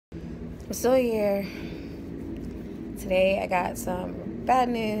I'm still here. Today I got some bad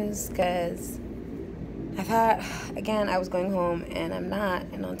news because I thought, again, I was going home and I'm not.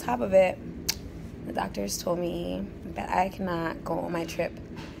 And on top of it, the doctors told me that I cannot go on my trip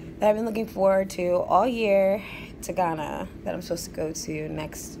that I've been looking forward to all year to Ghana that I'm supposed to go to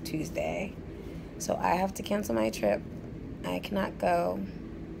next Tuesday. So I have to cancel my trip. I cannot go.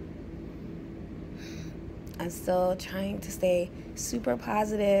 I'm still trying to stay super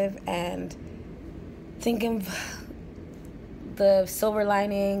positive and thinking of the silver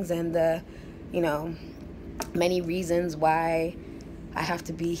linings and the, many reasons why I have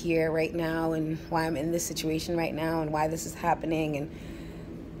to be here right now and why I'm in this situation right now and why this is happening and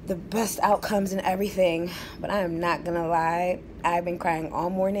the best outcomes and everything. But I am not gonna lie, I've been crying all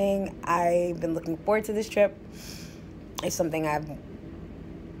morning. I've been looking forward to this trip. It's something I've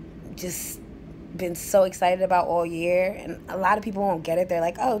just been so excited about all year, and a lot of people won't get it. They're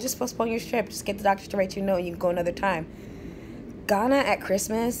like, oh, just postpone your trip, just get the doctor to write you a note and you can go another time. Ghana at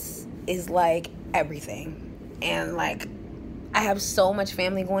Christmas is like everything, and like I have so much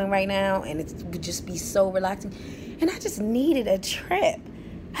family going right now, and it would just be so relaxing, and I just needed a trip.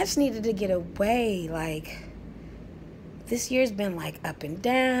 I just needed to get away. Like, this year's been like up and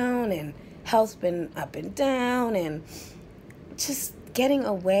down, and health's been up and down, and just getting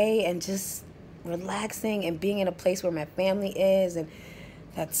away and just relaxing and being in a place where my family is and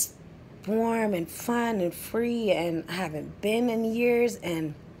that's warm and fun and free, and I haven't been in years,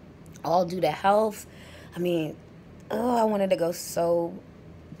 and all due to health. I mean, I wanted to go so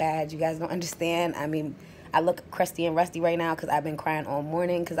bad. You guys don't understand. I mean, I look crusty and rusty right now because I've been crying all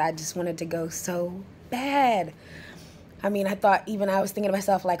morning because I just wanted to go so bad. I mean, I was thinking to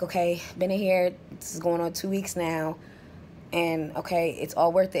myself, like, okay, been in here, this is going on 2 weeks now, and okay, it's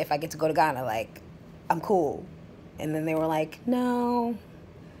all worth it if I get to go to Ghana. Like, I'm cool. And then they were like, no,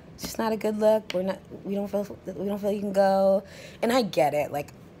 it's just not a good look. We don't feel you can go. And I get it.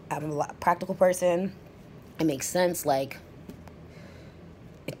 Like, I'm a practical person. It makes sense. Like,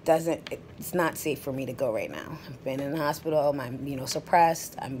 it's not safe for me to go right now. I've been in the hospital. I'm,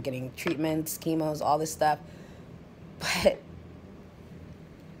 suppressed. I'm getting treatments, chemos, all this stuff. But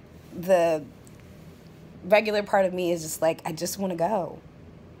the regular part of me is just like, I just want to go.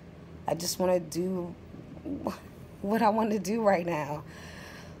 I just want to do what I want to do right now.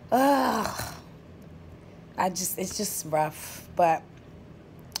 Ugh. It's just rough, but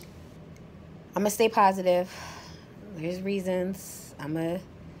I'm gonna stay positive. There's reasons. I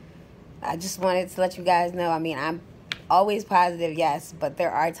just wanted to let you guys know. I mean, I'm always positive, yes, but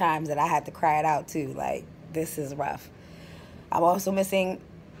there are times that I had to cry it out too. Like, this is rough. I'm also missing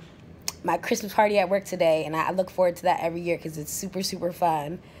my Christmas party at work today, and I look forward to that every year because it's super, super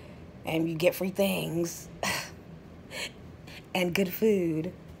fun, and you get free things and good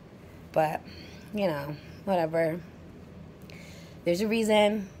food. But, whatever. There's a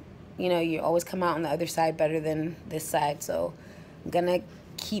reason. You always come out on the other side better than this side. So I'm going to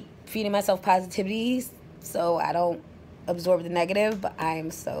keep feeding myself positivity so I don't absorb the negative. But I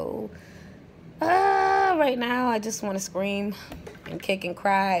am so, right now, I just want to scream and kick and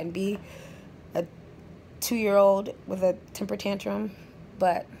cry and be a 2-year-old with a temper tantrum.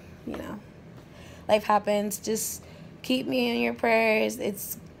 But, life happens. Just keep me in your prayers.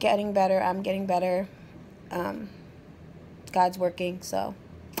 It's getting better. I'm getting better. God's working, so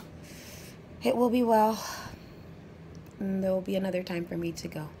it will be well. And there will be another time for me to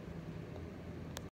go.